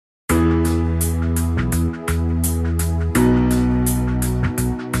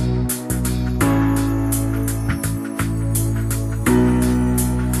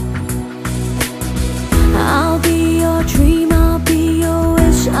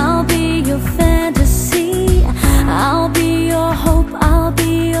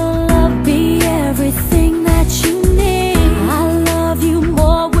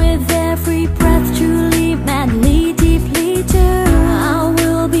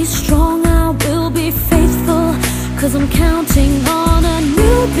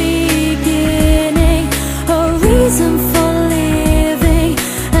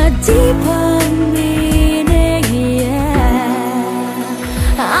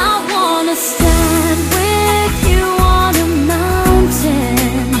stand with you on a mountain.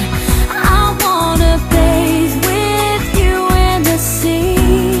 I wanna bathe with you in the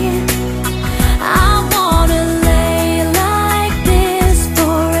sea. I wanna lay like this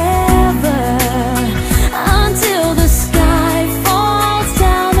forever, until the sky falls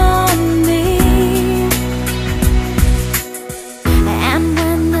down on me. And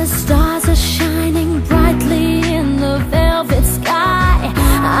when the stars are shining brightly in the velvet sky,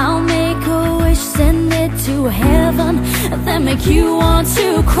 I'll make a wish, send it to heaven, then make you want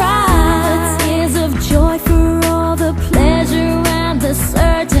to cry. The tears of joy for all the pleasure and the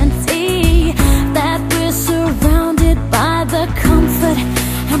certainty that we're surrounded by the comfort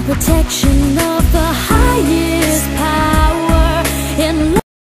and protection